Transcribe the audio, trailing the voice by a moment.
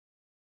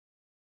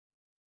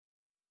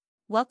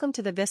Welcome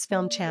to the Vis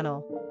Film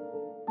channel.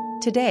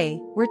 Today,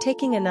 we're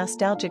taking a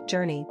nostalgic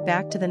journey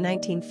back to the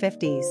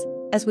 1950s,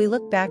 as we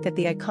look back at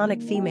the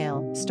iconic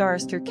female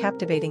stars through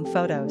captivating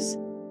photos.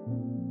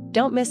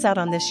 Don't miss out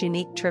on this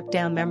unique trip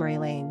down memory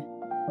lane.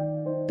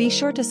 Be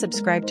sure to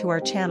subscribe to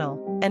our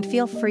channel, and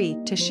feel free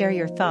to share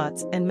your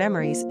thoughts and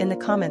memories in the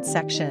comments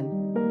section.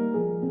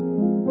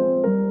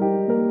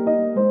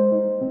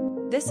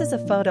 This is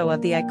a photo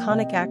of the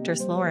iconic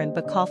actress Lauren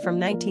Bacall from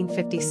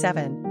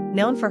 1957,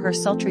 known for her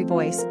sultry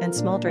voice and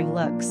smoldering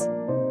looks.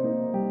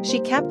 She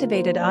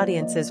captivated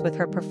audiences with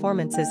her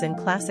performances in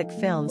classic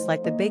films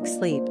like The Big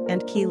Sleep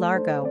and Key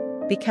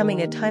Largo,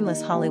 becoming a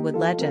timeless Hollywood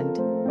legend.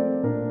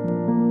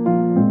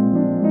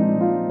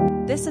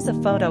 This is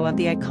a photo of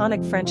the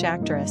iconic French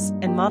actress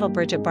and model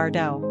Brigitte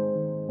Bardot.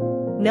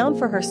 Known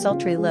for her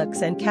sultry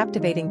looks and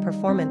captivating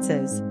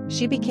performances,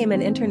 she became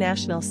an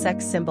international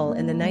sex symbol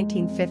in the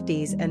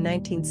 1950s and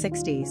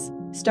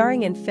 1960s,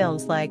 starring in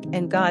films like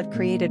And God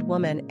Created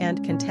Woman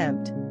and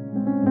Contempt.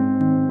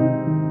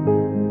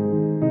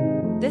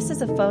 This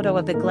is a photo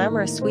of the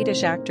glamorous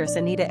Swedish actress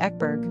Anita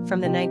Ekberg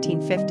from the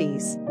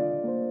 1950s.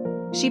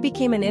 She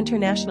became an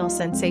international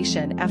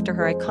sensation after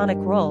her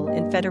iconic role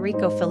in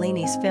Federico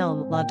Fellini's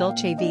film La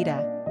Dolce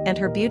Vita, and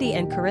her beauty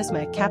and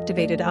charisma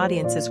captivated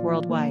audiences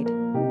worldwide.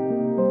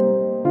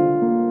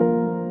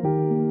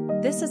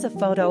 This is a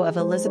photo of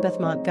Elizabeth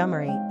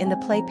Montgomery in the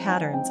play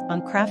Patterns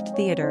on Kraft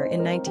Theatre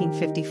in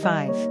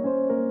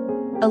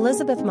 1955.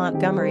 Elizabeth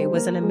Montgomery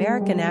was an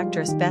American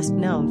actress best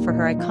known for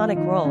her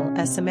iconic role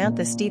as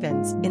Samantha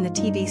Stevens in the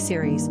TV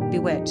series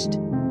Bewitched.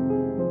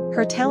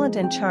 Her talent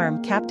and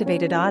charm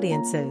captivated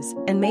audiences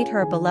and made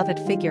her a beloved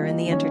figure in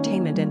the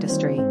entertainment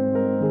industry.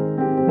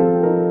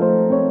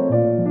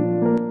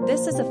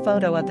 This is a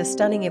photo of the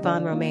stunning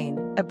Yvonne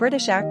Romain, a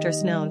British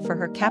actress known for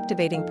her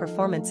captivating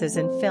performances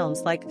in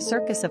films like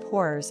Circus of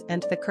Horrors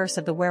and The Curse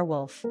of the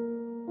Werewolf.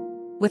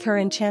 With her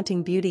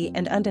enchanting beauty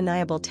and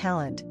undeniable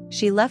talent,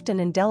 she left an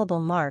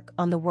indelible mark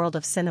on the world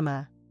of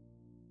cinema.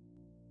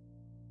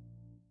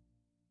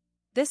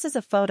 This is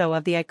a photo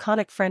of the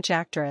iconic French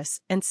actress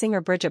and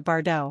singer Brigitte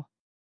Bardot.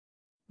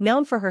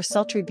 Known for her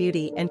sultry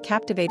beauty and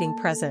captivating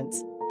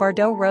presence,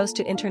 Bardot rose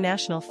to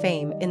international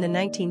fame in the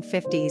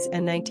 1950s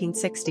and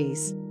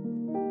 1960s.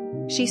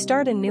 She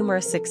starred in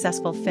numerous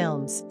successful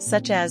films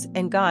such as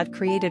And God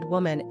Created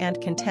Woman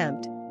and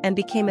Contempt, and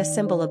became a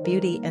symbol of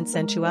beauty and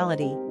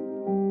sensuality.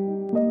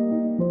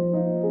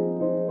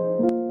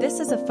 This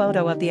is a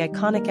photo of the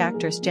iconic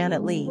actress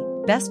Janet Leigh,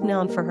 best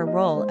known for her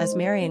role as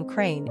Marion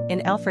Crane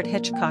in Alfred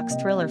Hitchcock's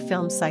thriller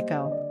film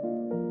Psycho.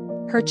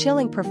 Her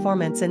chilling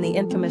performance in the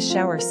infamous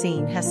shower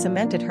scene has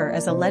cemented her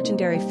as a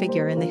legendary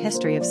figure in the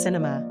history of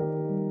cinema.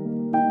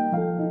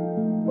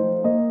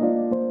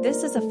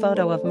 This is a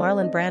photo of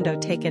Marlon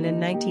Brando taken in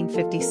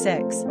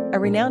 1956, a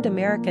renowned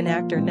American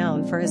actor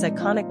known for his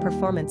iconic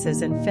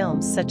performances in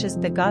films such as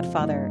The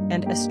Godfather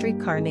and A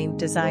Streetcar Named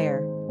Desire.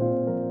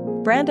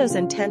 Brando's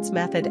intense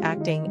method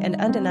acting and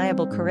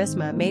undeniable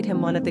charisma made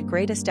him one of the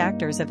greatest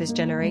actors of his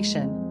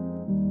generation.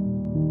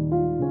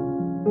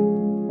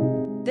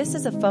 This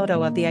is a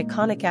photo of the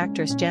iconic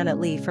actress Janet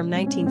Leigh from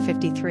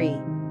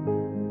 1953.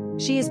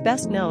 She is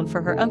best known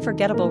for her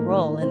unforgettable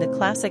role in the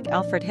classic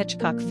Alfred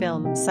Hitchcock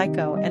film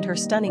Psycho, and her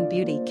stunning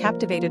beauty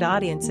captivated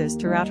audiences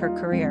throughout her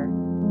career.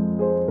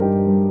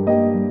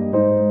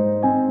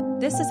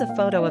 This is a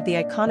photo of the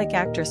iconic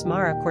actress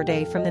Mara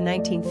Corday from the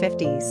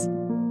 1950s.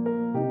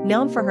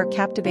 Known for her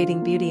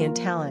captivating beauty and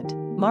talent,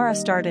 Mara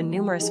starred in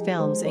numerous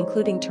films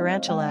including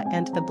Tarantula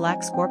and The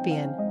Black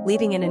Scorpion,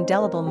 leaving an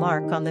indelible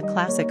mark on the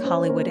classic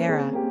Hollywood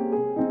era.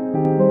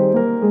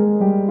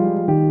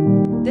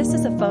 This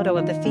is a photo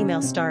of the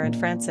female star Aunt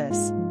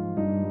Frances.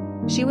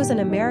 She was an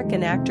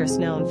American actress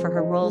known for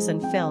her roles in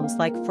films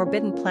like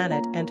Forbidden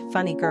Planet and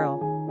Funny Girl.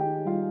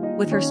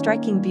 With her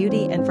striking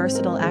beauty and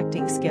versatile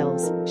acting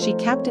skills, she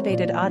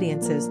captivated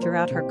audiences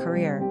throughout her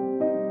career.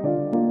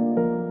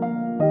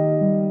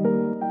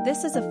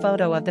 This is a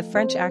photo of the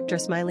French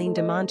actress Mylène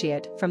de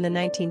Mongiat from the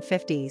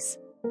 1950s.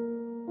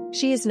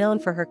 She is known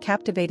for her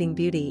captivating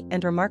beauty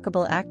and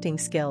remarkable acting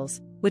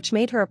skills, which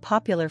made her a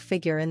popular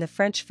figure in the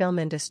French film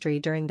industry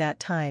during that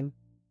time.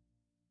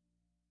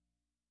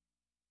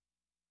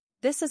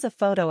 This is a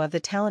photo of the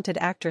talented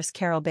actress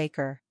Carol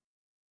Baker.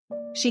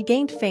 She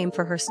gained fame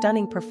for her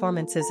stunning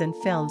performances in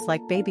films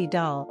like Baby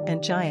Doll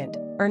and Giant,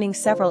 earning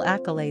several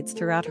accolades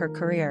throughout her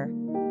career.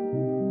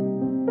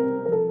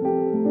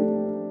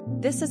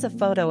 This is a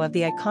photo of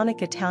the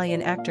iconic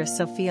Italian actress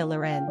Sophia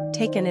Loren,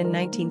 taken in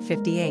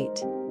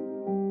 1958.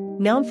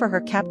 Known for her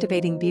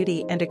captivating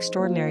beauty and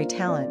extraordinary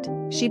talent,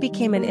 she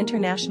became an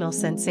international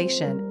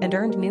sensation and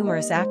earned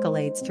numerous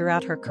accolades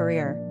throughout her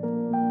career.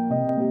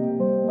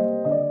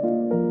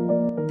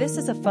 This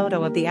is a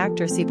photo of the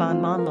actress Yvonne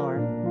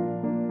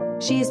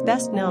Monlaur. She is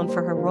best known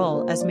for her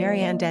role as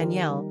Marianne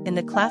Danielle in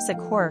the classic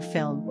horror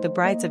film The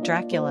Brides of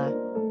Dracula.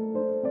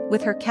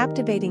 With her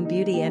captivating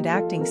beauty and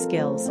acting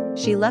skills,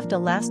 she left a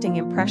lasting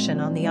impression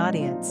on the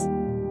audience.